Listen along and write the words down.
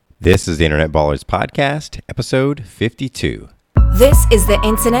This is the Internet Ballers Podcast, episode 52. This is the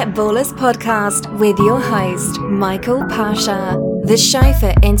Internet Ballers Podcast with your host, Michael Pasha. The show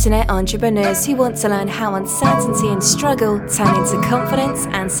for internet entrepreneurs who want to learn how uncertainty and struggle turn into confidence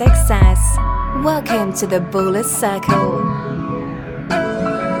and success. Welcome to the Ballers Circle.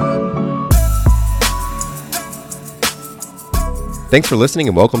 Thanks for listening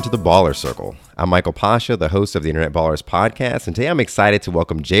and welcome to the Baller Circle. I'm Michael Pasha, the host of the Internet Ballers Podcast, and today I'm excited to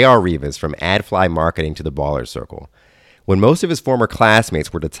welcome J.R. Rivas from AdFly Marketing to the Baller Circle. When most of his former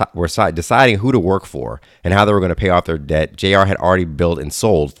classmates were deciding who to work for and how they were going to pay off their debt, J.R. had already built and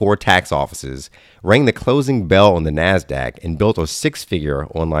sold 4 tax offices, rang the closing bell on the NASDAQ, and built a 6-figure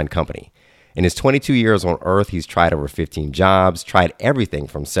online company. In his 22 years on Earth, he's tried over 15 jobs, tried everything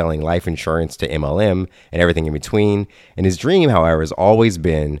from selling life insurance to MLM and everything in between. And his dream, however, has always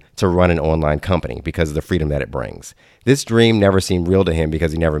been to run an online company because of the freedom that it brings. This dream never seemed real to him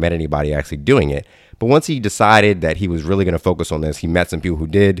because he never met anybody actually doing it. But once he decided that he was really going to focus on this, he met some people who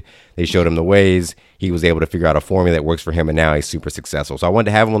did. They showed him the ways. He was able to figure out a formula that works for him, and now he's super successful. So I wanted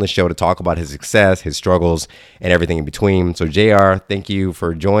to have him on the show to talk about his success, his struggles, and everything in between. So JR, thank you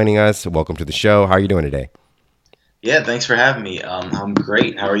for joining us. Welcome to the show. How are you doing today? Yeah, thanks for having me. I'm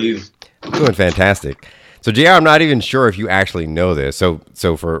great. How are you? I'm doing fantastic. So JR, I'm not even sure if you actually know this. So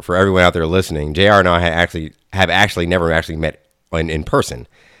for everyone out there listening, JR and I have actually never actually met in person.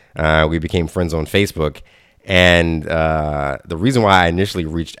 We became friends on Facebook, and the reason why I initially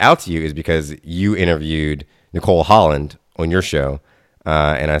reached out to you is because you interviewed Nicole Holland on your show,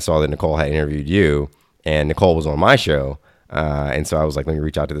 and I saw that Nicole had interviewed you, and Nicole was on my show, and so I was like, let me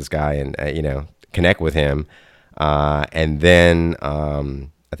reach out to this guy and connect with him, and then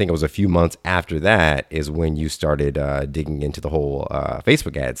I think it was a few months after that is when you started digging into the whole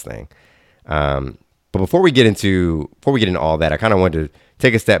Facebook ads thing. But before we get into all that, I kind of wanted to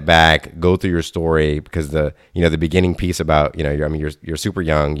take a step back, go through your story, because the beginning piece about you're super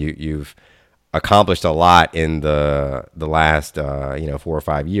young. You've accomplished a lot in the last 4 or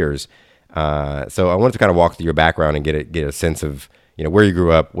 5 years. So I wanted to kind of walk through your background and get a sense of where you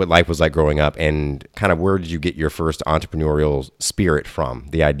grew up, what life was like growing up, and kind of where did you get your first entrepreneurial spirit from?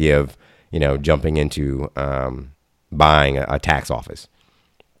 The idea of jumping into buying a tax office.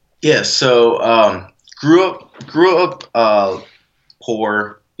 Yeah. So grew up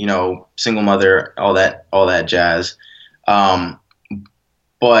poor, single mother, all that jazz. But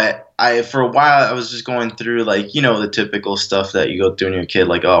for a while I was just going through the typical stuff that you go through when you're a kid,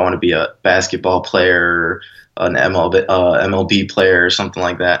 like, oh, I want to be a basketball player, or an MLB player, or something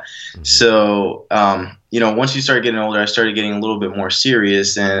like that. Mm-hmm. So, once you start getting older, I started getting a little bit more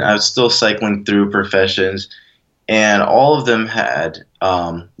serious, and I was still cycling through professions, and all of them had,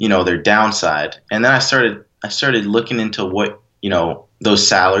 their downside. And then I started looking into what, those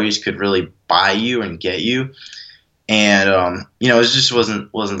salaries could really buy you and get you. And, it just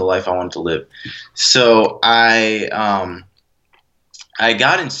wasn't the life I wanted to live. So I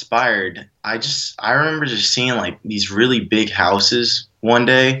got inspired. I remember just seeing these really big houses one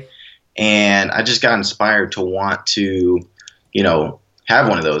day, and I just got inspired to want to, have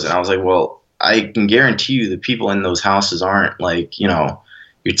one of those. And I was like, well, I can guarantee you the people in those houses aren't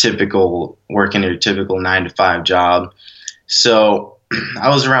your typical working your typical 9-to-5 job. So I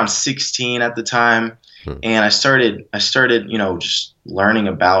was around 16 at the time, and I started, just learning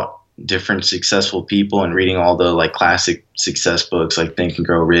about different successful people and reading all the classic success books like Think and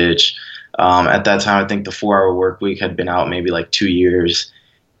Grow Rich. At that time, I think the 4-Hour Workweek had been out maybe 2 years,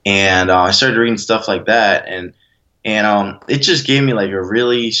 and I started reading stuff like that, and it just gave me a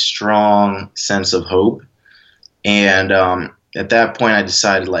really strong sense of hope. And at that point, I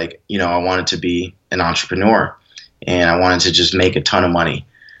decided I wanted to be an entrepreneur, and I wanted to just make a ton of money.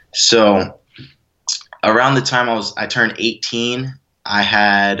 So around the time I turned 18,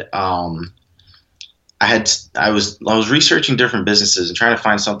 I was researching different businesses and trying to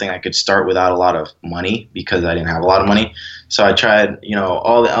find something I could start without a lot of money, because I didn't have a lot of money. So I tried,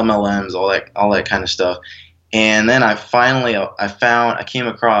 all the MLMs, all that kind of stuff. And then I came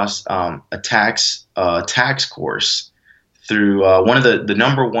across a tax course through one of the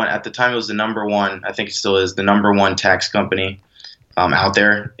number one, at the time it was the number one, I think it still is the number one tax company out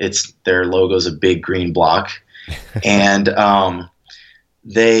there. Their logo's a big green block. And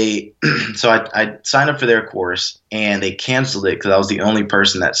so I signed up for their course, and they canceled it because I was the only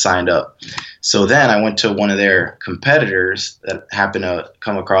person that signed up. So then I went to one of their competitors that happened to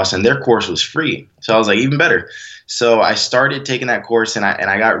come across, and their course was free. So I was like, even better. So I started taking that course, and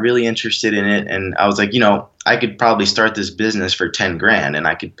I got really interested in it. And I was like, I could probably start this business for $10,000, and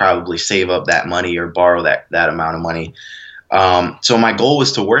I could probably save up that money or borrow that amount of money. So my goal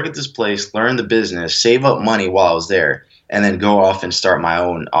was to work at this place, learn the business, save up money while I was there, and then go off and start my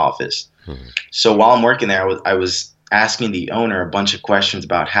own office. So while I'm working there, I was asking the owner a bunch of questions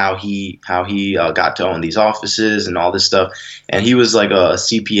about how he got to own these offices and all this stuff. And he was like a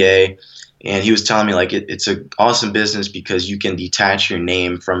CPA, and he was telling me like it's an awesome business because you can detach your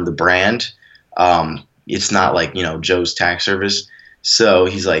name from the brand. It's not like, you know, Joe's Tax Service. So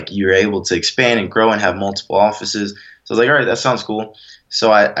he's like, you're able to expand and grow and have multiple offices. So I was like, all right, that sounds cool.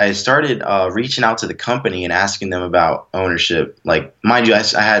 So I started reaching out to the company and asking them about ownership. Like, mind you, I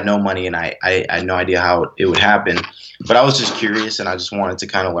had no money and I had no idea how it would happen. But I was just curious and I just wanted to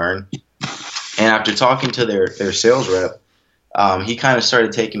kind of learn. And after talking to their sales rep, he kind of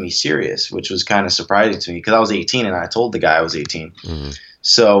started taking me serious, which was kind of surprising to me because I was 18 and I told the guy I was 18.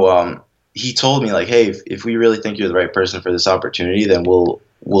 So he told me like, hey, if we really think you're the right person for this opportunity, then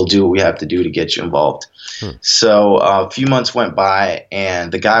we'll do what we have to do to get you involved. So a few months went by,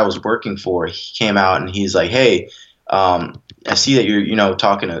 and the guy I was working for, he came out and he's like, hey, I see that you're, you know,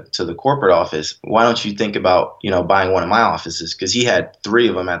 talking to the corporate office. Why don't you think about, you know, buying one of my offices? Because he had 3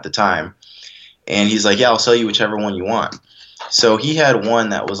 of them at the time. And he's like, yeah, I'll sell you whichever one you want. So he had one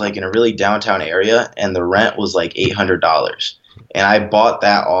that was like in a really downtown area, and the rent was like $800. And I bought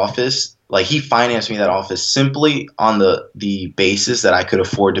that office. Like, he financed me that office simply on the basis that I could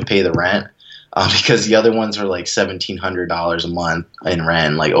afford to pay the rent, because the other ones were like $1,700 a month in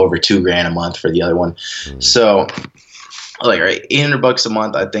rent, like over $2,000 a month for the other one. So I was like, all right, $800 a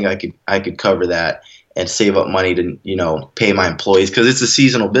month. I think I could cover that and save up money to, you know, pay my employees because it's a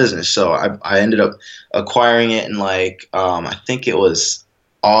seasonal business. So I ended up acquiring it in like I think it was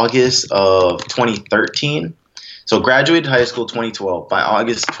August of 2013. So graduated high school 2012. By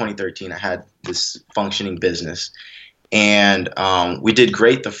August 2013, I had this functioning business. And we did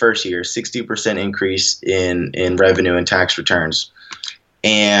great the first year, 60% increase in revenue and tax returns.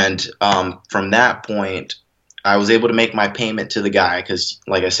 And from that point, I was able to make my payment to the guy because,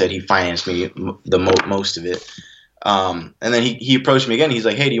 like I said, he financed me most of it. And then he approached me again. He's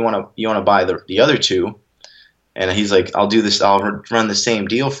like, hey, do you want to buy the other 2? And he's like, I'll do this. I'll run the same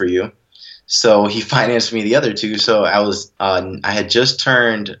deal for you. So he financed me the other 2. So I had just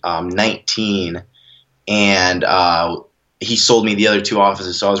turned 19, and he sold me the other 2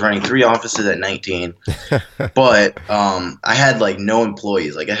 offices. So I was running 3 offices at 19, but I had like no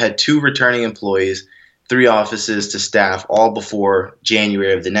employees. Like, I had 2 returning employees, 3 offices to staff, all before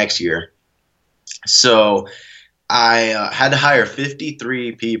January of the next year. So I had to hire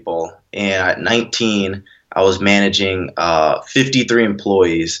 53 people, and at 19, I was managing 53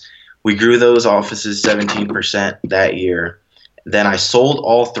 employees. We grew those offices 17% that year. Then I sold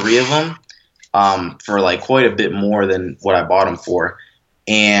all 3 of them for like quite a bit more than what I bought them for.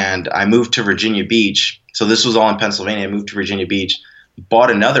 And I moved to Virginia Beach. So this was all in Pennsylvania. I moved to Virginia Beach,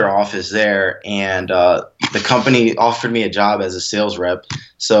 bought another office there, and the company offered me a job as a sales rep.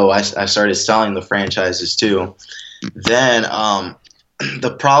 So I started selling the franchises too. Then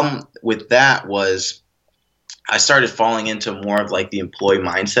the problem with that was I started falling into more of like the employee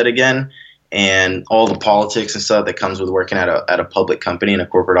mindset again, and all the politics and stuff that comes with working at a public company in a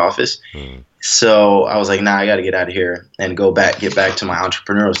corporate office. So I was like, nah, I got to get out of here and get back to my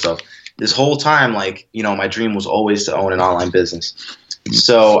entrepreneurial stuff. This whole time, like, you know, my dream was always to own an online business.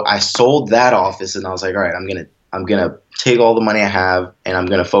 So I sold that office, and I was like, all right, I'm gonna take all the money I have, and I'm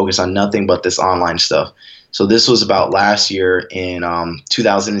gonna focus on nothing but this online stuff. So this was about last year in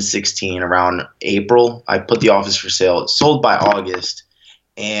 2016, around April. I put the office for sale. It sold by August,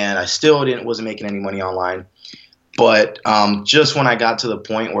 and I still wasn't making any money online. But just when I got to the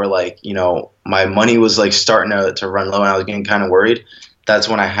point where, like, you know, my money was like starting to run low and I was getting kind of worried, that's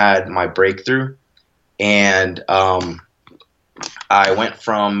when I had my breakthrough. And I went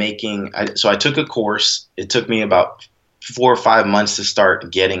from so I took a course. It took me about 4 or 5 months to start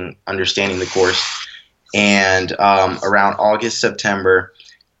understanding the course. And around August, September,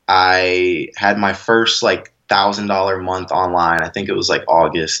 I had my first like $1,000 a month online. I think it was like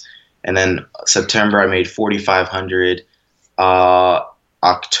August. And then September, I made $4,500.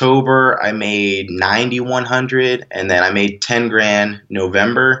 October, I made $9,100. And then I made $10,000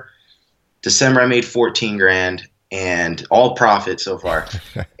 November. December, I made $14,000, and all profit so far.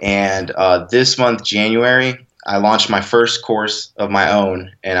 And this month, January, I launched my first course of my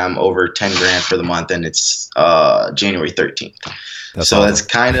own, and I'm over $10,000 for the month, and it's January 13th. That's awesome. That's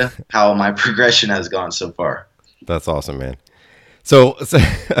kind of how my progression has gone so far. That's awesome, man. So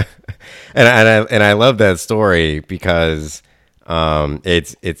and I love that story because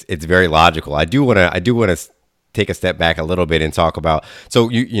it's very logical. I do want to take a step back a little bit and talk about. So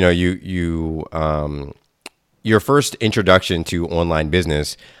you your first introduction to online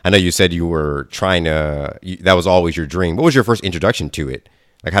business, I know you said you were that was always your dream. What was your first introduction to it?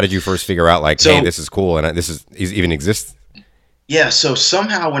 Like, how did you first figure out, like, hey, this is cool and this even exists? Yeah, so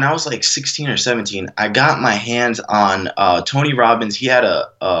somehow when I was like 16 or 17, I got my hands on Tony Robbins. He had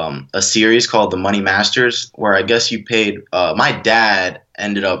a series called The Money Masters, where I guess you paid. My dad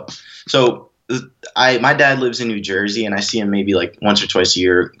ended up. So my dad lives in New Jersey, and I see him maybe like once or twice a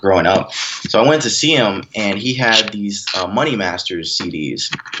year growing up. So I went to see him, and he had these Money Masters CDs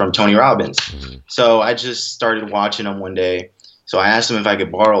from Tony Robbins. Mm-hmm. So I just started watching them one day. So I asked him if I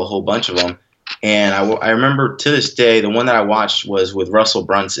could borrow a whole bunch of them. And I remember to this day, the one that I watched was with Russell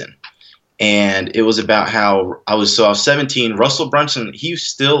Brunson. And it was about how I was 17. Russell Brunson, he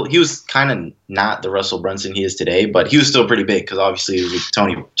was kind of not the Russell Brunson he is today, but he was still pretty big because obviously he was with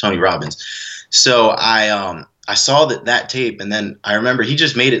Tony Robbins. So I saw that tape, and then I remember he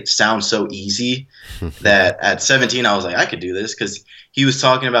just made it sound so easy that at 17 I was like, I could do this, because he was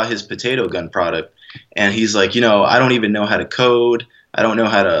talking about his potato gun product. And he's like, I don't even know how to code. I don't know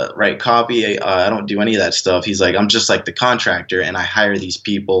how to write copy. I don't do any of that stuff. He's like, I'm just like the contractor, and I hire these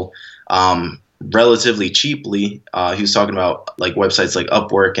people relatively cheaply. He was talking about like websites like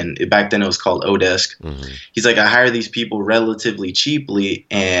Upwork, and back then it was called Odesk. Mm-hmm. He's like, I hire these people relatively cheaply,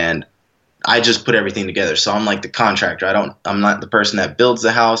 and I just put everything together. So I'm like the contractor. I'm not the person that builds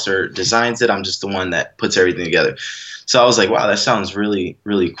the house or designs it. I'm just the one that puts everything together. So I was like, wow, that sounds really,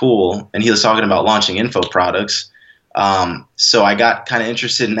 really cool. And he was talking about launching info products. So I got kind of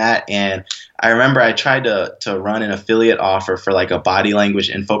interested in that, and I remember I tried to run an affiliate offer for like a body language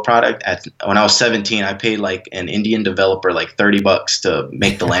info product. When I was 17, I paid like an Indian developer like $30 to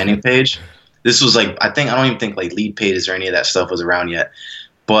make the landing page. This was like, I don't even think like Lead Pages or any of that stuff was around yet.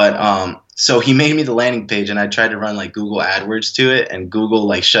 But so he made me the landing page, and I tried to run like Google AdWords to it, and Google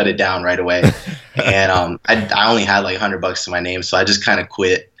like shut it down right away. And I only had like $100 to my name, so I just kind of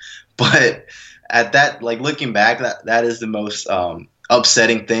quit. But at that, like looking back, that is the most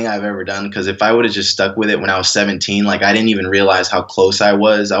upsetting thing I've ever done, because if I would have just stuck with it when I was 17, like I didn't even realize how close I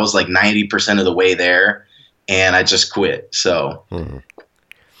was. I was like 90% of the way there, and I just quit. So,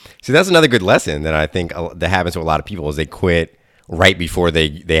 See, that's another good lesson that I think that happens to a lot of people, is they quit right before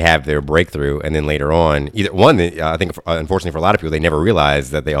they have their breakthrough, and then later on, I think unfortunately for a lot of people, they never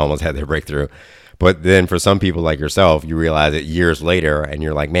realize that they almost had their breakthrough. But then for some people like yourself, you realize it years later, and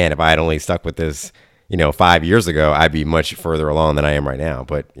you're like, man, if I had only stuck with this, 5 years ago, I'd be much further along than I am right now.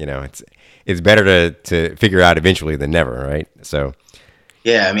 But it's better to figure out eventually than never, right? So,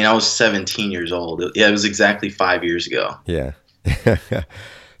 yeah, I mean, I was 17 years old. Yeah, it was exactly 5 years ago. Yeah.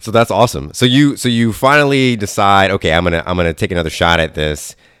 So that's awesome. So you finally decide, okay, I'm gonna take another shot at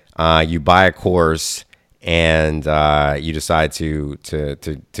this. You buy a course, and you decide to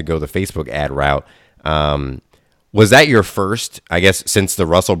go the Facebook ad route. Was that your first, I guess, since the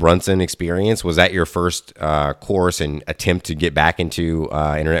Russell Brunson experience? Was that your first course and attempt to get back into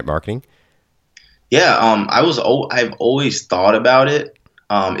internet marketing? Yeah, I've always thought about it.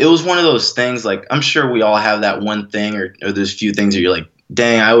 It was one of those things, like I'm sure we all have that one thing, or there's a few things that you're like,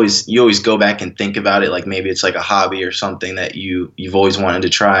 dang, you always go back and think about it, like maybe it's like a hobby or something that you've always wanted to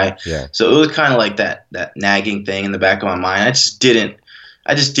try. Yeah. So it was kind of like that nagging thing in the back of my mind. I just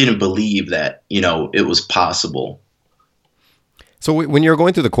didn't believe that, it was possible. So when you're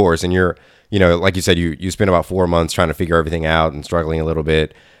going through the course, and you're, like you said, you spent about 4 months trying to figure everything out and struggling a little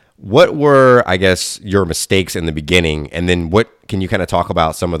bit. What were, I guess, your mistakes in the beginning? And then what can you kind of talk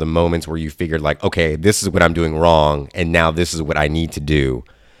about some of the moments where you figured like, okay, this is what I'm doing wrong, and now this is what I need to do?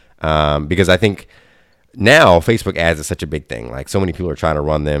 Because I think now Facebook ads is such a big thing. Like so many people are trying to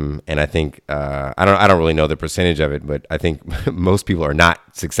run them. And I think, I don't really know the percentage of it, but I think most people are not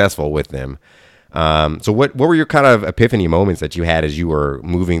successful with them. So what were your kind of epiphany moments that you had as you were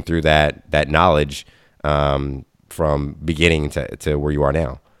moving through that knowledge, from beginning to where you are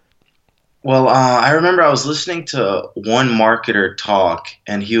now? Well, I remember I was listening to one marketer talk,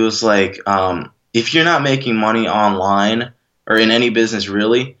 and he was like, if you're not making money online or in any business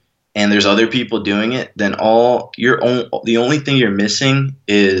really, and there's other people doing it, then the only thing you're missing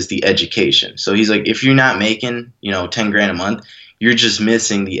is the education. So he's like, if you're not making, 10 grand a month, you're just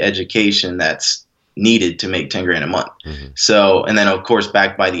missing the education that's needed to make 10 grand a month. Mm-hmm. So, and then of course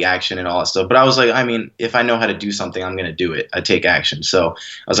backed by the action and all that stuff. But I was like, I mean, if I know how to do something, I'm going to do it. I take action. So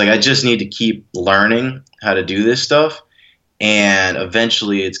I was like, I just need to keep learning how to do this stuff, and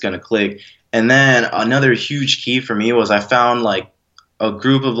eventually it's going to click. And then another huge key for me was I found like a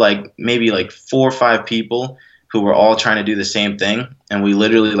group of like maybe like 4 or 5 people who were all trying to do the same thing. And we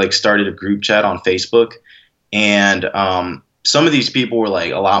literally like started a group chat on Facebook. And some of these people were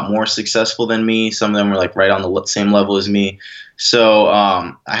like a lot more successful than me. Some of them were like right on the same level as me. So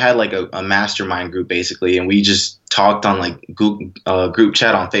I had like a mastermind group basically, and we just talked on like group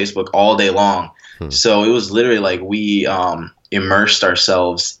chat on Facebook all day long. So it was literally like we immersed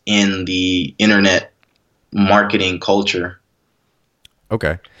ourselves in the internet marketing culture.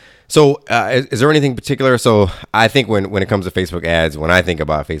 Okay. So is there anything particular? So I think when it comes to Facebook ads, when I think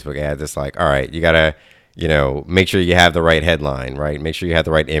about Facebook ads, it's like, all right, you got to, make sure you have the right headline, right? Make sure you have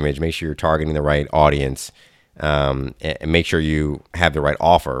the right image, make sure you're targeting the right audience, and make sure you have the right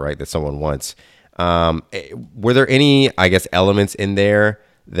offer, right, that someone wants. Were there any, I guess, elements in there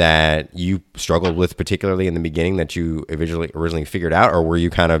that you struggled with particularly in the beginning that you originally figured out, or were you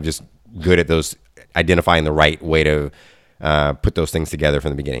kind of just good at those, identifying the right way to put those things together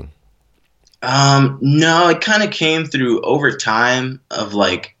from the beginning? No, it kind of came through over time of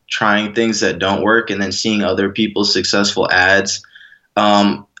like trying things that don't work and then seeing other people's successful ads.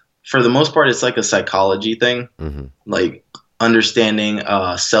 For the most part, it's like a psychology thing, like understanding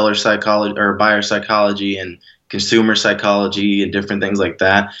seller psychology or buyer psychology and consumer psychology and different things like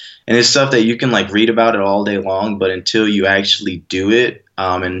that. And it's stuff that you can like read about it all day long, but until you actually do it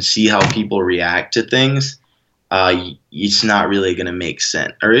and see how people react to things, it's not really going to make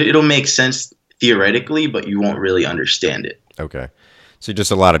sense, or it'll make sense theoretically, but you won't really understand it. Okay. So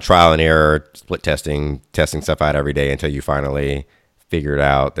just a lot of trial and error, split testing stuff out every day until you finally figured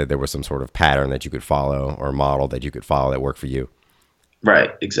out that there was some sort of pattern that you could follow or model that you could follow that worked for you.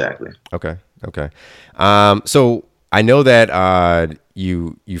 Right. Exactly. Okay. So I know that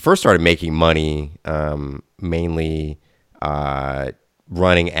you first started making money mainly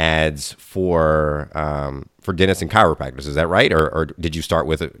running ads for dentists and chiropractors. Is that right? Or did you start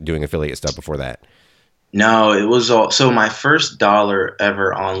with doing affiliate stuff before that? No, it was all. So my first dollar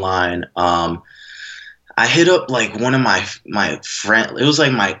ever online, I hit up like one of my friend. It was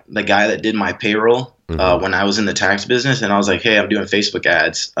like the guy that did my payroll when I was in the tax business, and I was like, hey, I'm doing Facebook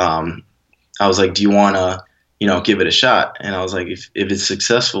ads. I was like, do you want to, give it a shot? And I was like, if it's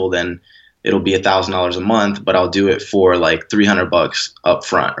successful, then it'll be $1,000 a month, but I'll do it for like $300 up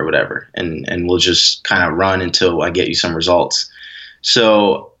front or whatever. And we'll just kind of run until I get you some results.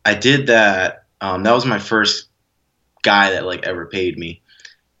 So I did that. That was my first guy that like ever paid me.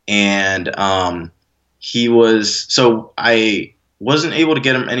 And I wasn't able to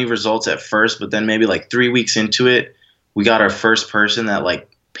get him any results at first, but then maybe like 3 weeks into it, we got our first person that like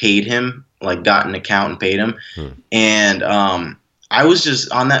paid him, like got an account and paid him. And I was just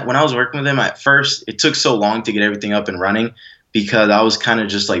on that when I was working with him at first. It took so long to get everything up and running because I was kind of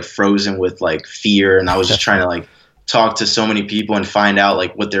just like frozen with like fear, and I was just trying to like talk to so many people and find out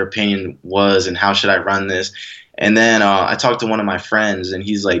like what their opinion was and how should I run this. And then I talked to one of my friends, and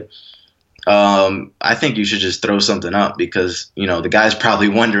he's like, I think you should just throw something up because the guy's probably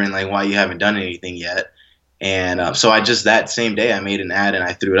wondering like why you haven't done anything yet. And so I just that same day I made an ad and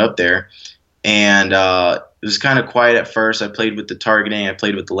I threw it up there, and it was kind of quiet at first. I played with the targeting, I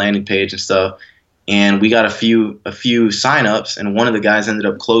played with the landing page and stuff, and we got a few signups, and one of the guys ended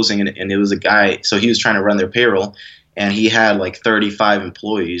up closing, and it was a guy. So he was trying to run their payroll, and he had like 35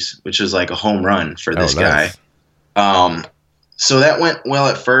 employees, which was like a home run for this guy. So that went well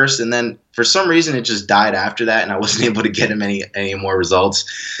at first, and then for some reason it just died after that, and I wasn't able to get him any more results.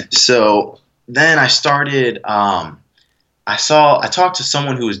 So then I started. I talked to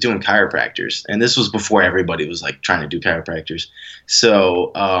someone who was doing chiropractors, and this was before everybody was like trying to do chiropractors.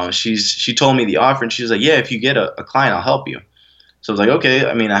 So she told me the offer, and she was like, yeah, if you get a client, I'll help you. So I was like, okay,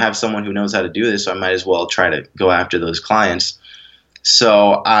 I mean, I have someone who knows how to do this, so I might as well try to go after those clients.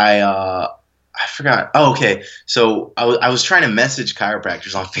 So I forgot. Oh, okay. So I was trying to message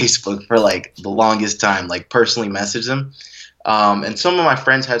chiropractors on Facebook for like the longest time, like personally message them. And some of my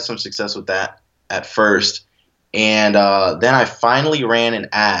friends had some success with that at first. And then I finally ran an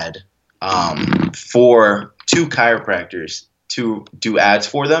ad for 2 chiropractors to do ads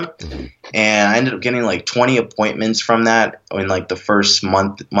for them. And I ended up getting like 20 appointments from that in like the first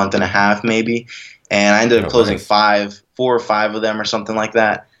month and a half maybe. And I ended up closing 4 or 5 of them or something like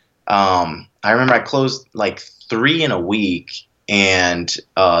that. I remember I closed like 3 in a week, and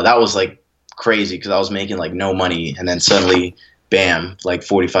that was like crazy because I was making like no money, and then suddenly, bam, like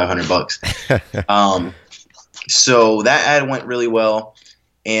 $4,500. So that ad went really well,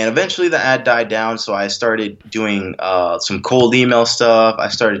 and eventually the ad died down. So I started doing some cold email stuff. I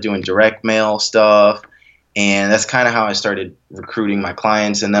started doing direct mail stuff, and that's kind of how I started recruiting my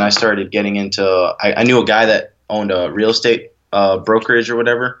clients. And then I started getting into. I knew a guy that owned a real estate brokerage or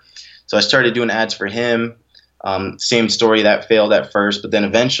whatever. So I started doing ads for him. Same story, that failed at first, but then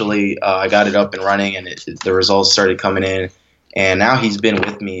eventually I got it up and running, and the results started coming in. And now he's been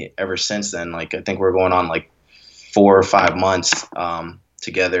with me ever since then. Like, I think we're going on like 4 or 5 months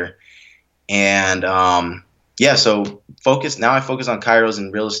together. And yeah, so I focus on Kairos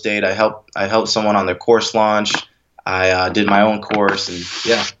and real estate. I helped someone on their course launch. I did my own course, and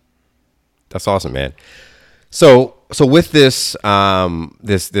yeah. That's awesome, man. So with this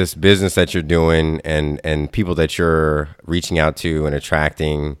this business that you're doing and people that you're reaching out to and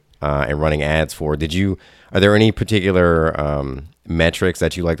attracting and running ads for, are there any particular metrics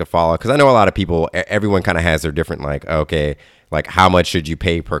that you like to follow? Because I know a lot of people, everyone kind of has their different, like, okay, like how much should you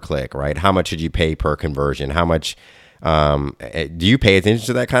pay per click, right? How much should you pay per conversion? How much do you pay attention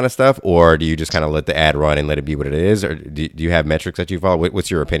to that kind of stuff, or do you just kind of let the ad run and let it be what it is, or do you have metrics that you follow?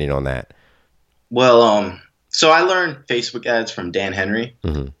 What's your opinion on that? Well, so I learned Facebook ads from Dan Henry,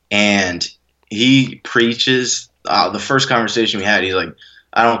 and he preaches. The first conversation we had, he's like,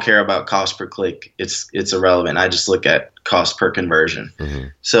 "I don't care about cost per click; it's irrelevant. I just look at cost per conversion."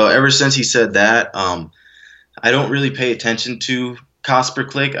 So ever since he said that, I don't really pay attention to cost per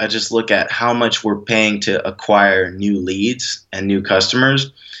click. I just look at how much we're paying to acquire new leads and new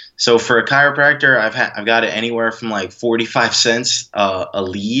customers. So for a chiropractor, I've got it anywhere from like 45 cents a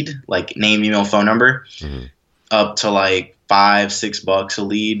lead, like name, email, phone number, up to like $5-6 a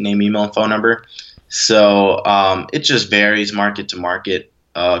lead, name, email, and phone number. So it just varies market to market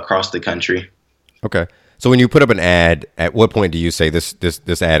across the country. Okay. So when you put up an ad, at what point do you say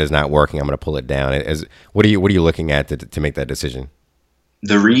this ad is not working? I'm going to pull it down. What are you looking at to make that decision?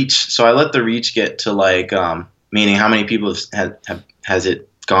 The reach. So I let the reach get to like meaning how many people has it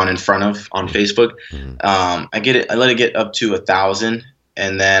gone in front of on Facebook. I let it get up to 1,000,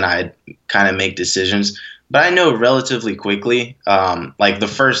 and then I kind of make decisions. But I know relatively quickly, like the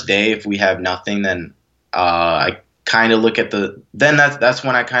first day, if we have nothing, then I kind of look at that's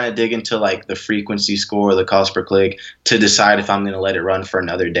when I kind of dig into like the frequency score, the cost per click, to decide if I'm going to let it run for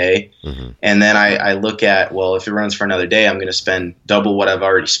another day. And then I look at, well, if it runs for another day, I'm going to spend double what I've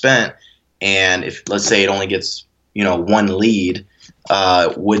already spent. And if, let's say, it only gets, one lead,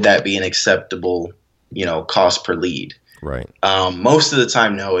 would that be an acceptable, cost per lead? Right. Most of the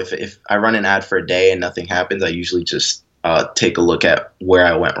time, no. If I run an ad for a day and nothing happens, I usually just take a look at where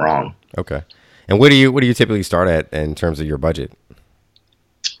I went wrong. Okay. And what do you typically start at in terms of your budget?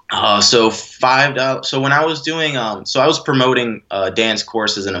 So $5. So when I was doing, so I was promoting Dan's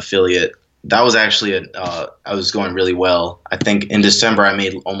course as an affiliate. That was actually I was going really well. I think in December I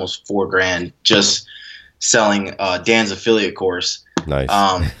made almost $4,000 just selling Dan's affiliate course. Nice.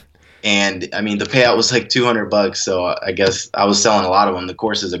 And I mean the payout was like $200. So I guess I was selling a lot of them. The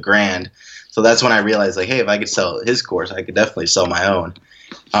course is $1,000. So that's when I realized, like, hey, if I could sell his course, I could definitely sell my own.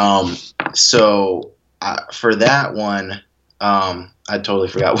 So for that one, I totally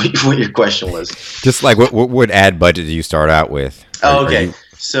forgot what your question was. Just like what ad budget do you start out with? Oh, okay.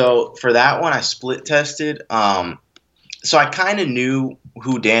 So for that one, I split tested. So I kind of knew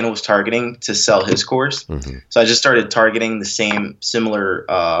who Dan was targeting to sell his course. So I just started targeting the similar,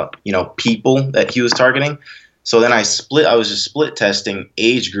 people that he was targeting. So then I was just split testing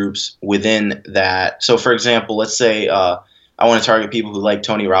age groups within that. So for example, let's say, I want to target people who like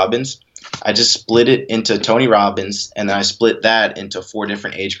Tony Robbins. I just split it into Tony Robbins, and then I split that into 4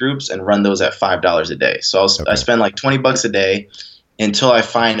 different age groups and run those at $5 a day. So I spend like $20 a day until I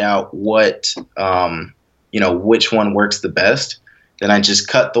find out what, which one works the best. Then I just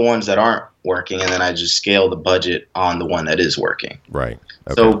cut the ones that aren't working, and then I just scale the budget on the one that is working. Right.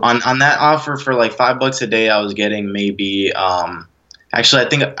 Okay. So on that offer for like $5 a day, I was getting maybe, actually, I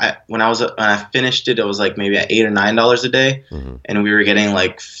think when I finished it, it was like maybe at $8 or $9 a day, and we were getting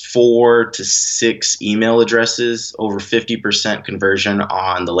like 4 to 6 email addresses, over 50% conversion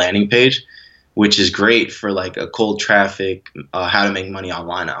on the landing page, which is great for like a cold traffic, how to make money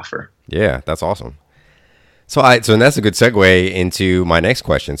online offer. Yeah, that's awesome. So and that's a good segue into my next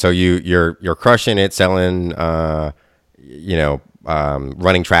question. So you're crushing it, selling,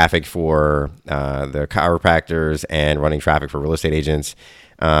 running traffic for the chiropractors and running traffic for real estate agents.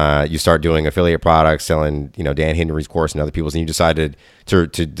 You start doing affiliate products, selling, Dan Henry's course and other people's, and you decided to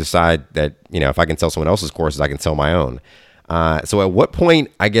decide that, if I can sell someone else's courses, I can sell my own. So at what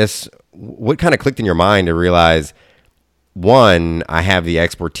point, I guess, what kind of clicked in your mind to realize, one, I have the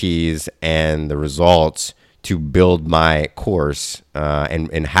expertise and the results to build my course,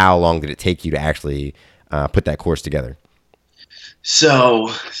 and how long did it take you to actually put that course together? So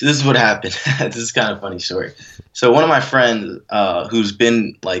this is what happened. This is kind of a funny story. So one of my friends, who's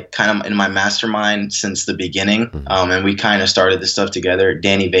been like kind of in my mastermind since the beginning, and we kind of started this stuff together,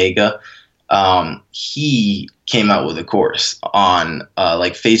 Danny Vega, he came out with a course on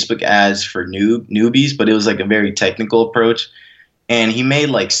like Facebook ads for newbies, but it was like a very technical approach. And he made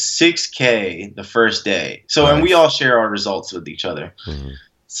like 6K the first day. So, and we all share our results with each other. Mm-hmm.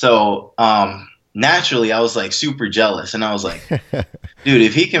 So, naturally, I was like super jealous. And I was like, dude,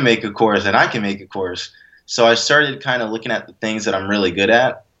 if he can make a course, then I can make a course. So I started kind of looking at the things that I'm really good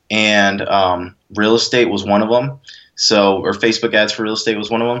at. And real estate was one of them. So, or Facebook ads for real estate was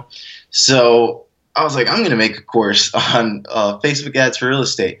one of them. So I was like, I'm going to make a course on Facebook ads for real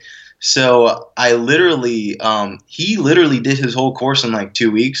estate. So I literally, he literally did his whole course in like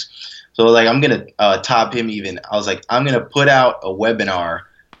 2 weeks. So like, I'm going to top him even. I was like, I'm going to put out a webinar.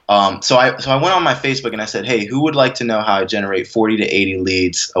 So I went on my Facebook and I said, hey, who would like to know how I generate 40 to 80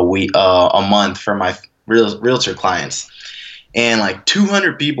 leads a month for my realtor clients? And like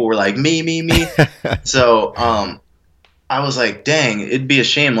 200 people were like, me. So I was like, dang, it'd be a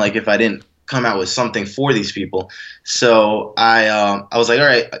shame like if I didn't come out with something for these people. So I was like, all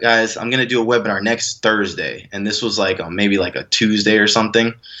right, guys, I'm going to do a webinar next Thursday. And this was like maybe like a Tuesday or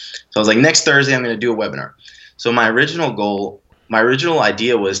something. So I was like, next Thursday, I'm going to do a webinar. So my original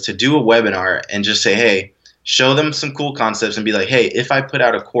idea was to do a webinar and just say, hey, show them some cool concepts and be like, hey, if I put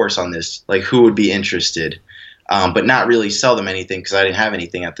out a course on this, like who would be interested? But not really sell them anything because I didn't have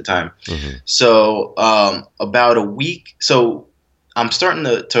anything at the time. Mm-hmm. So about a week, so I'm starting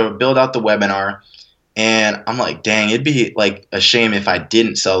to build out the webinar, and I'm like, dang, it'd be like a shame if I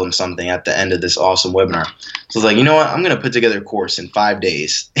didn't sell them something at the end of this awesome webinar. So I was like, you know what, I'm going to put together a course in 5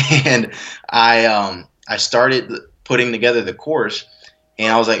 days. And I started putting together the course,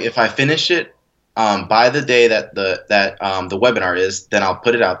 and I was like, if I finish it by the day that the webinar is, then I'll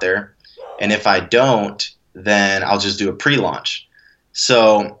put it out there. And if I don't, then I'll just do a pre-launch.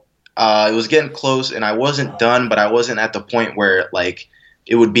 So it was getting close, and I wasn't done, but I wasn't at the point where like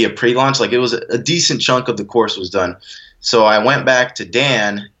it would be a pre-launch. Like it was a decent chunk of the course was done. So I went back to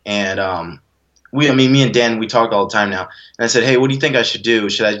Dan, and me and Dan, we talk all the time now. And I said, hey, what do you think I should do?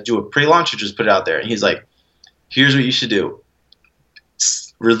 Should I do a pre-launch or just put it out there? And he's like, here's what you should do.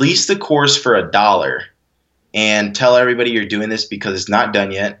 Release the course for $1 and tell everybody you're doing this because it's not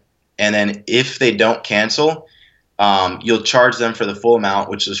done yet. And then if they don't cancel, you'll charge them for the full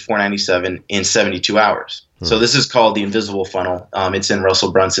amount, which is $497 in 72 hours. So this is called the Invisible Funnel. It's in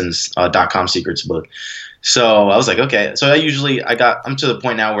Russell Brunson's .com Secrets book. So I was like, okay. So I'm to the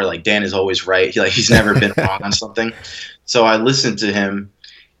point now where like Dan is always right. He's never been wrong on something. So I listened to him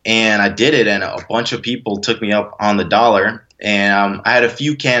and I did it, and a bunch of people took me up on the dollar. And I had a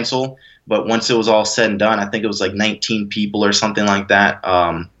few cancel, but once it was all said and done, I think it was like 19 people or something like that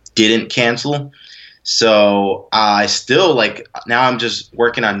didn't cancel. So I still now I'm just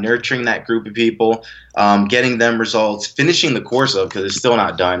working on nurturing that group of people, getting them results, finishing the course up because it's still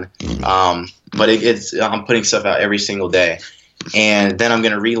not done. But I'm putting stuff out every single day. And then I'm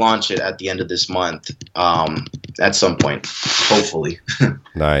going to relaunch it at the end of this month at some point, hopefully.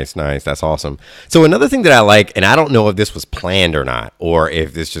 Nice. That's awesome. So another thing that I like, and I don't know if this was planned or not, or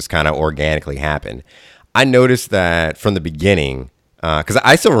if this just kind of organically happened, I noticed that from the beginning, because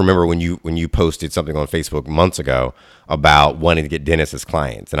I still remember when you posted something on Facebook months ago about wanting to get dentists as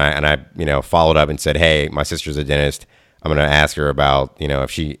clients, and I followed up and said, hey, my sister's a dentist. I'm going to ask her about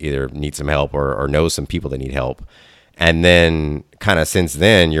if she either needs some help or knows some people that need help. And then kind of since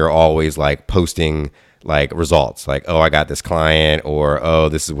then, you're always like posting like results, like, oh, I got this client, or oh,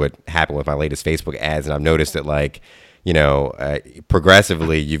 this is what happened with my latest Facebook ads. And I've noticed that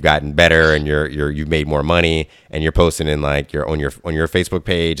progressively you've gotten better, and you've made more money, and you're posting in like on your Facebook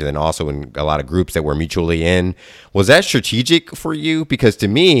page, and then also in a lot of groups that we're mutually in. Was that strategic for you? Because to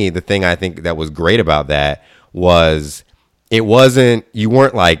me, the thing I think that was great about that was you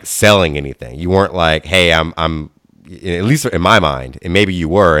weren't like selling anything. You weren't like, hey, I'm at least in my mind, and maybe you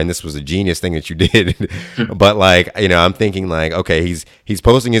were, and this was a genius thing that you did, but I'm thinking like, okay, he's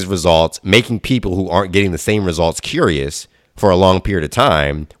posting his results, making people who aren't getting the same results curious for a long period of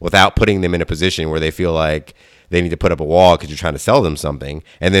time without putting them in a position where they feel like they need to put up a wall because you're trying to sell them something.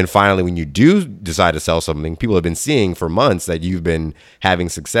 And then finally, when you do decide to sell something, people have been seeing for months that you've been having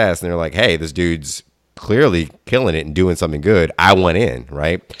success, and they're like, hey, this dude's clearly killing it and doing something good. I want in,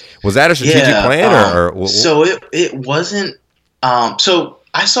 right? Was that a strategic plan or so it wasn't so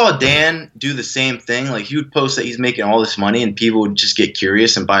I saw Dan do the same thing. Like he would post that he's making all this money and people would just get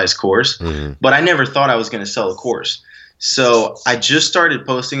curious and buy his course. Mm-hmm. But I never thought I was going to sell a course. So I just started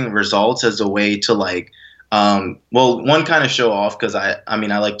posting the results as a way to one, kind of show off, because I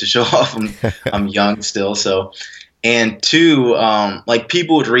like to show off. I'm young still, so. And two,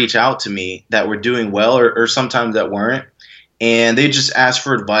 people would reach out to me that were doing well or sometimes that weren't. and they just ask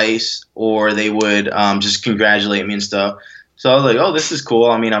for advice, or they would just congratulate me and stuff. So I was like, oh, this is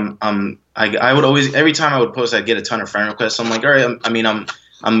cool. I mean, I would always, every time I would post, I'd get a ton of friend requests. So I'm like, all right,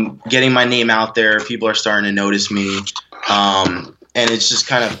 I'm getting my name out there. People are starting to notice me, and it's just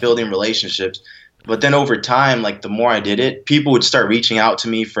kind of building relationships. But then over time, like the more I did it, people would start reaching out to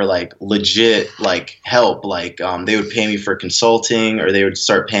me for like legit like help. Like they would pay me for consulting, or they would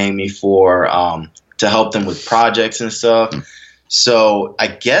start paying me for to help them with projects and stuff. So I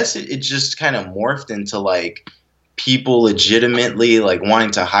guess it just kind of morphed into like people legitimately like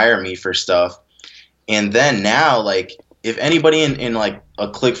wanting to hire me for stuff. And then now, like if anybody in like a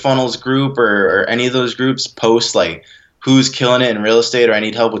ClickFunnels group or any of those groups posts like who's killing it in real estate, or I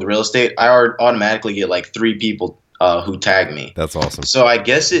need help with real estate, I automatically get like 3 people who tag me. That's awesome. So I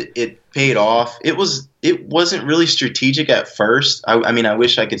guess it paid off. It wasn't really strategic at first. I mean, I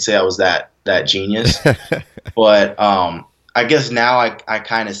wish I could say I was that genius, but I guess now I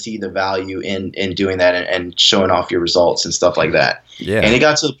kind of see the value in doing that and showing off your results and stuff like that. Yeah. And it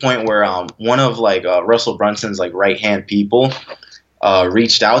got to the point where one of like Russell Brunson's like right hand people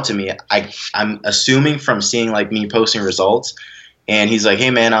reached out to me. I'm assuming from seeing like me posting results, and he's like,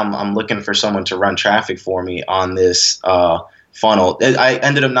 "Hey man, I'm looking for someone to run traffic for me on this funnel." I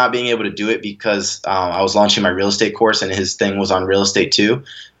ended up not being able to do it because I was launching my real estate course, and his thing was on real estate too.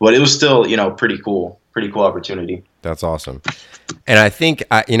 But it was still, pretty cool opportunity. That's awesome. And I think,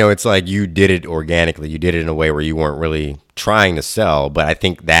 it's like you did it organically. You did it in a way where you weren't really trying to sell, but I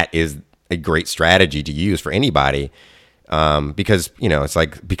think that is a great strategy to use for anybody. Because, it's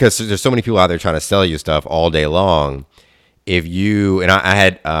like, because there's so many people out there trying to sell you stuff all day long. If you, and I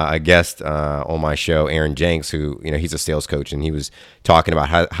had a guest on my show, Aaron Jenks, who, he's a sales coach, and he was talking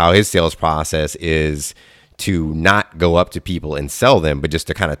about how his sales process is to not go up to people and sell them, but just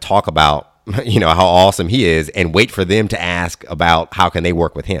to kind of talk about, how awesome he is, and wait for them to ask about how can they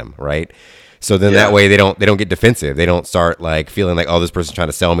work with him. Right. So then that way they don't get defensive. They don't start like feeling like, oh, this person's trying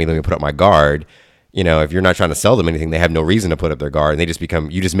to sell me, let me put up my guard. If you're not trying to sell them anything, they have no reason to put up their guard, and they just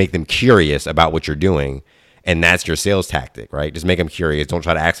you just make them curious about what you're doing. And that's your sales tactic, right? Just make them curious. Don't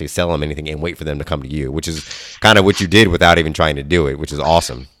try to actually sell them anything and wait for them to come to you, which is kind of what you did without even trying to do it, which is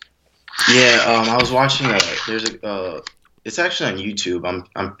awesome. Yeah. I was watching it's actually on YouTube.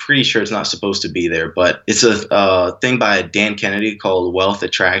 I'm pretty sure it's not supposed to be there, but it's a thing by Dan Kennedy called Wealth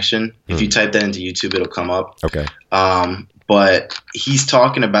Attraction. If you type that into YouTube, it'll come up. Okay. But he's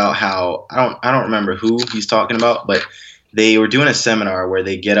talking about how I don't remember who he's talking about, but they were doing a seminar where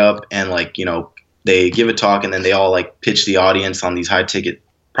they get up and like, they give a talk, and then they all like pitch the audience on these high ticket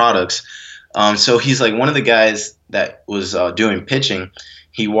products. So he's like, one of the guys that was doing pitching,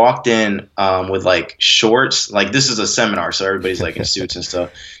 he walked in with like shorts. Like this is a seminar, so everybody's like in suits and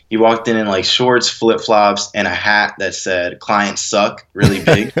stuff. He walked in like shorts, flip flops, and a hat that said "Clients suck" really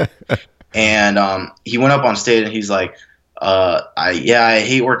big. And he went up on stage and he's like, I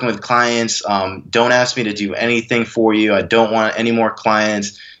hate working with clients. Don't ask me to do anything for you. I don't want any more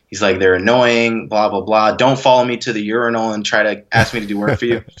clients. He's like, they're annoying, blah, blah, blah. Don't follow me to the urinal and try to ask me to do work for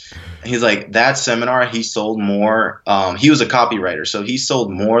you. And he's like, that seminar, he sold more. He was a copywriter, so he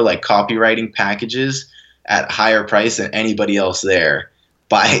sold more like copywriting packages at higher price than anybody else there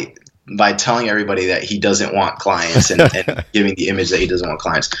by telling everybody that he doesn't want clients and giving the image that he doesn't want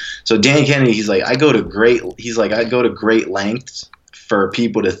clients. So Dan Kennedy, he's like, I go to great lengths for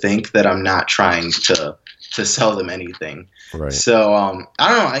people to think that I'm not trying to sell them anything. Right. So I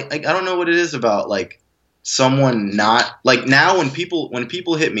don't know. I don't know what it is about like someone not like now when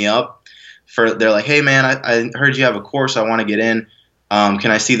people hit me up they're like, hey man, I heard you have a course. I want to get in.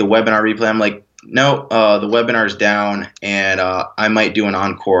 Can I see the webinar replay? I'm like, no, the webinar's down, and I might do an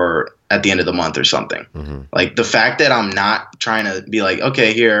encore at the end of the month or something. Mm-hmm. Like the fact that I'm not trying to be like,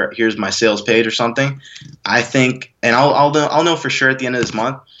 okay, here's my sales page or something. I think, and I'll know for sure at the end of this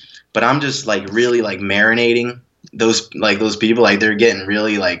month. But I'm just like really like marinating those people, like they're getting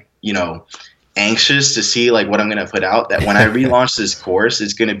really like, anxious to see like what I'm going to put out, that when I relaunch this course,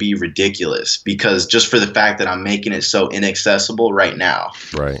 it's going to be ridiculous because just for the fact that I'm making it so inaccessible right now.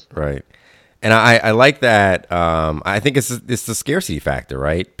 Right. And I like that. I think it's the scarcity factor,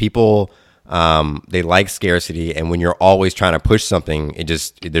 right? People, they like scarcity. And when you're always trying to push something,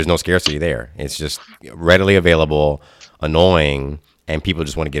 there's no scarcity there. It's just readily available, annoying. and people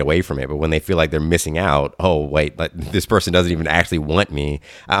just want to get away from it. But when they feel like they're missing out, oh wait, like, this person doesn't even actually want me.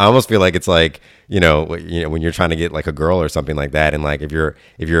 I almost feel like it's like, when you're trying to get like a girl or something like that, and like if you're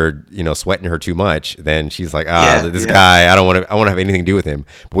sweating her too much, then she's like, this guy, I want to have anything to do with him.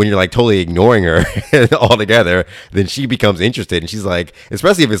 But when you're like totally ignoring her altogether, then she becomes interested, and she's like,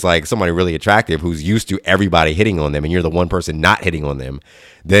 especially if it's like somebody really attractive who's used to everybody hitting on them, and you're the one person not hitting on them,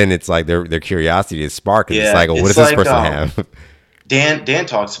 then it's like their curiosity is sparked, and it's like, what does this person have? Dan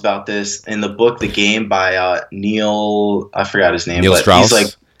talks about this in the book The Game by Neil, I forgot his name. Neil Strauss? He's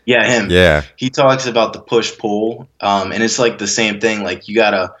like, yeah, him. Yeah. He talks about the push-pull, and it's like the same thing. Like, you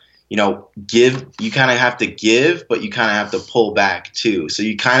got to, give. You kind of have to give, but you kind of have to pull back, too. So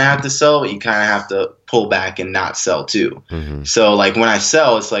you kind of have to sell, but you kind of have to pull back and not sell, too. Mm-hmm. So, like, when I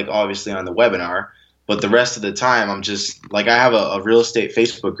sell, it's, like, obviously on the webinar. But the rest of the time, I'm just, like, I have a real estate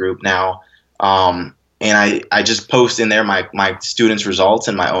Facebook group now, and I just post in there my students' results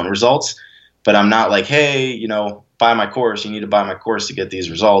and my own results. But I'm not like, hey, buy my course. You need to buy my course to get these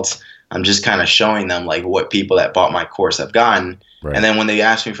results. I'm just kind of showing them like what people that bought my course have gotten. Right. And then when they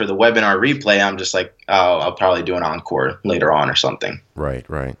ask me for the webinar replay, I'm just like, oh, I'll probably do an encore later on or something. Right.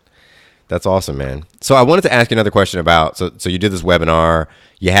 That's awesome, man. So I wanted to ask you another question about, so you did this webinar,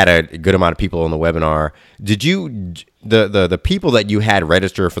 you had a good amount of people on the webinar. Did you, the people that you had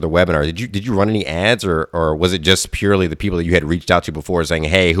register for the webinar, did you run any ads, or was it just purely the people that you had reached out to before saying,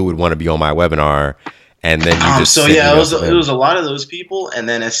 hey, who would want to be on my webinar? And then you just it was a lot of those people. And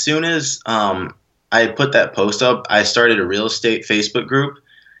then as soon as I put that post up, I started a real estate Facebook group,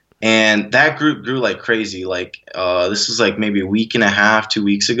 and that group grew like crazy. Like this was like maybe a week and a half, 2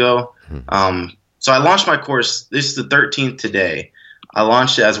 weeks ago. So I launched my course. This is the 13th today. I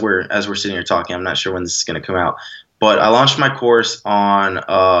launched it as we're sitting here talking. I'm not sure when this is going to come out, but I launched my course on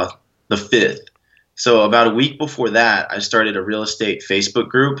the 5th. So about a week before that, I started a real estate Facebook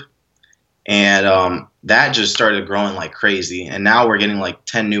group. And that just started growing like crazy. And now we're getting like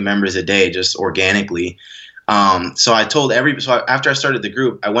 10 new members a day just organically. So I told after I started the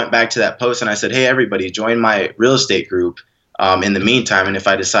group, I went back to that post and I said, hey, everybody, join my real estate group in the meantime. And if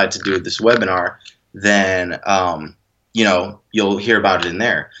I decide to do this webinar, then, you'll hear about it in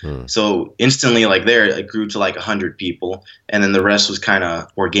there. So instantly, like there, it grew to like 100 people. And then the rest was kind of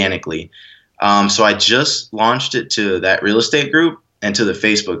organically. So I just launched it to that real estate group and to the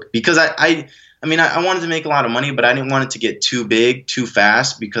Facebook, because I wanted to make a lot of money, but I didn't want it to get too big too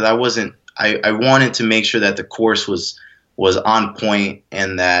fast, because I wanted to make sure that the course was on point,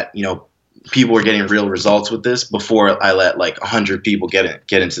 and that, people were getting real results with this before I let like 100 people get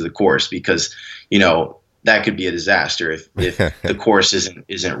into the course, because, that could be a disaster if the course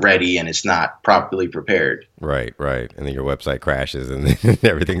isn't ready and it's not properly prepared. Right. And then your website crashes and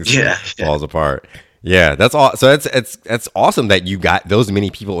everything falls apart. Yeah, that's all. So it's awesome that you got those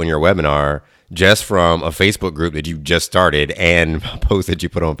many people in your webinar just from a Facebook group that you just started and posts that you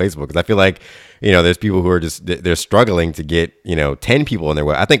put on Facebook. Because I feel like, there's people who are they're struggling to get, 10 people in their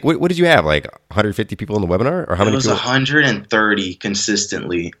web. I think, what did you have? Like 150 people in the webinar, or how many? It was people? 130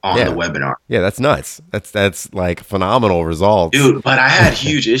 consistently on the webinar. Yeah, that's nuts. That's like phenomenal results, dude. But I had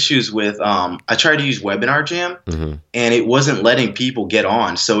huge issues with. I tried to use Webinar Jam, and it wasn't letting people get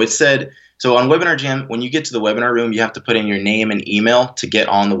on. So it said. So on Webinar Jam, when you get to the webinar room, you have to put in your name and email to get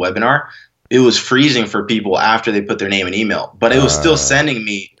on the webinar. It was freezing for people after they put their name and email, but it was still sending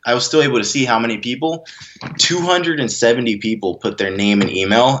me. I was still able to see how many people. 270 people put their name and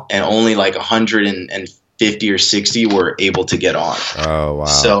email, and only like 150 or 60 were able to get on. Oh, wow.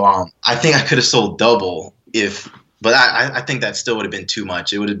 So I think I could have sold double but I think that still would have been too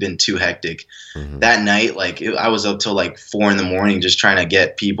much. It would have been too hectic. That night, I was up till like 4 a.m. just trying to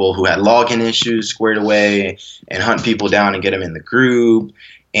get people who had login issues squared away and hunt people down and get them in the group.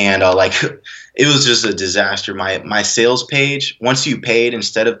 And it was just a disaster. My sales page, once you paid,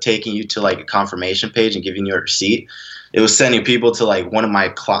 instead of taking you to like a confirmation page and giving you a receipt, it was sending people to like one of my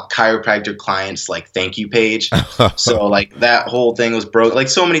chiropractor clients, like thank you page. So like that whole thing was broke. Like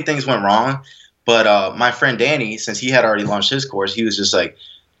so many things went wrong. But my friend Danny, since he had already launched his course, he was just like,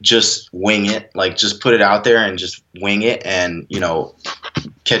 just wing it, like just put it out there and just wing it, and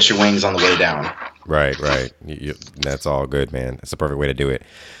catch your wings on the way down. Right. That's all good, man. That's the perfect way to do it.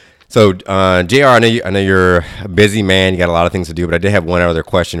 So, JR, I know you're a busy man. You got a lot of things to do, but I did have one other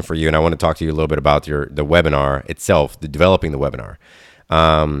question for you, and I want to talk to you a little bit about the webinar itself, developing the webinar.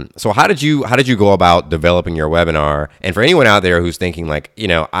 So how did you go about developing your webinar? And for anyone out there who's thinking like,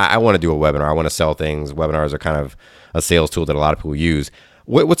 I want to do a webinar, I want to sell things. Webinars are kind of a sales tool that a lot of people use.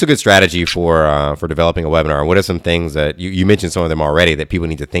 What's a good strategy for developing a webinar? What are some things that you mentioned some of them already that people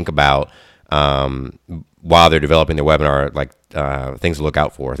need to think about while they're developing their webinar, like things to look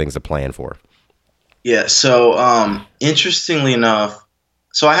out for, things to plan for? Yeah. So interestingly enough,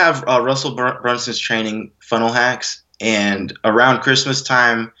 so I have Russell Brunson's training, Funnel Hacks, and around Christmas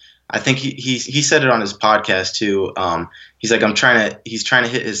time, I think he said it on his podcast too. He's like, he's trying to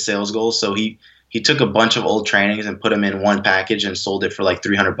hit his sales goals. So he took a bunch of old trainings and put them in one package and sold it for like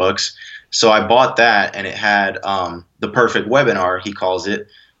 $300. So I bought that, and it had the perfect webinar, he calls it,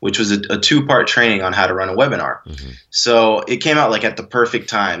 which was a 2-part training on how to run a webinar. Mm-hmm. So it came out like at the perfect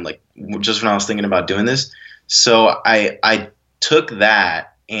time, like just when I was thinking about doing this. So I took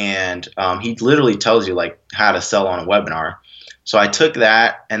that, and he literally tells you like how to sell on a webinar. So I took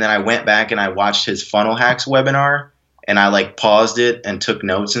that, and then I went back and I watched his Funnel Hacks webinar, and I like paused it and took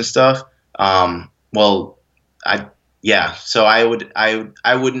notes and stuff. So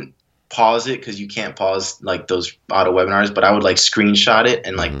I wouldn't pause it, because you can't pause like those auto webinars, but I would like screenshot it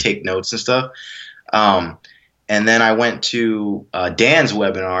and like take notes and stuff. And then I went to Dan's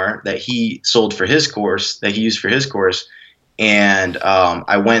webinar that he sold for his course, that he used for his course. And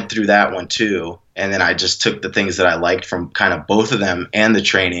I went through that one too. And then I just took the things that I liked from kind of both of them and the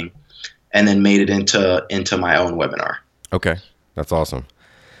training, and then made it into my own webinar. Okay. That's awesome.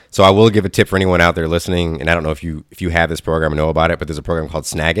 So I will give a tip for anyone out there listening. And I don't know if you have this program and know about it, but there's a program called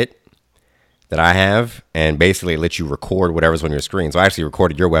Snagit that I have, and basically it lets you record whatever's on your screen. So I actually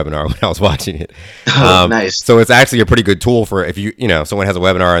recorded your webinar when I was watching it. Nice. So it's actually a pretty good tool for if someone has a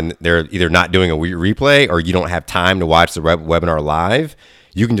webinar and they're either not doing a replay, or you don't have time to watch the webinar live.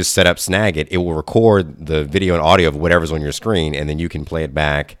 You can just set up Snagit. It will record the video and audio of whatever's on your screen, and then you can play it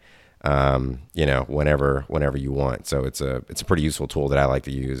back, whenever you want. So it's a pretty useful tool that I like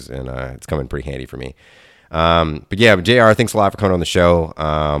to use, and it's come in pretty handy for me. But JR, thanks a lot for coming on the show.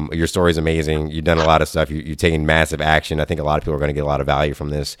 Your story is amazing. You've done a lot of stuff. You've taken massive action. I think a lot of people are going to get a lot of value from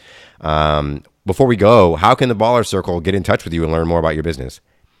this. Before we go, how can the Baller Circle get in touch with you and learn more about your business?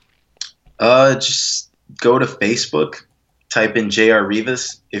 Just go to Facebook, type in JR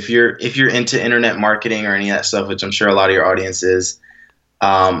Rivas. If you're into internet marketing or any of that stuff, which I'm sure a lot of your audience is,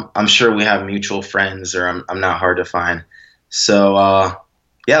 I'm sure we have mutual friends, or I'm not hard to find. So, I'll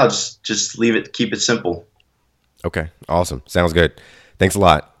just keep it simple. Okay. Awesome. Sounds good. Thanks a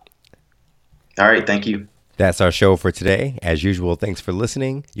lot. All right. Thank you. That's our show for today. As usual, thanks for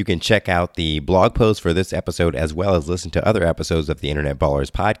listening. You can check out the blog post for this episode, as well as listen to other episodes of the Internet Ballers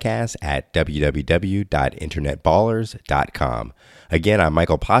podcast at www.internetballers.com. Again, I'm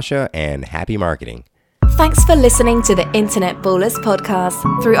Michael Pasha, and happy marketing. Thanks for listening to the Internet Ballers podcast.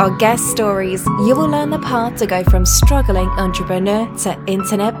 Through our guest stories, you will learn the path to go from struggling entrepreneur to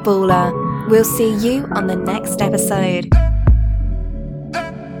internet baller. We'll see you on the next episode.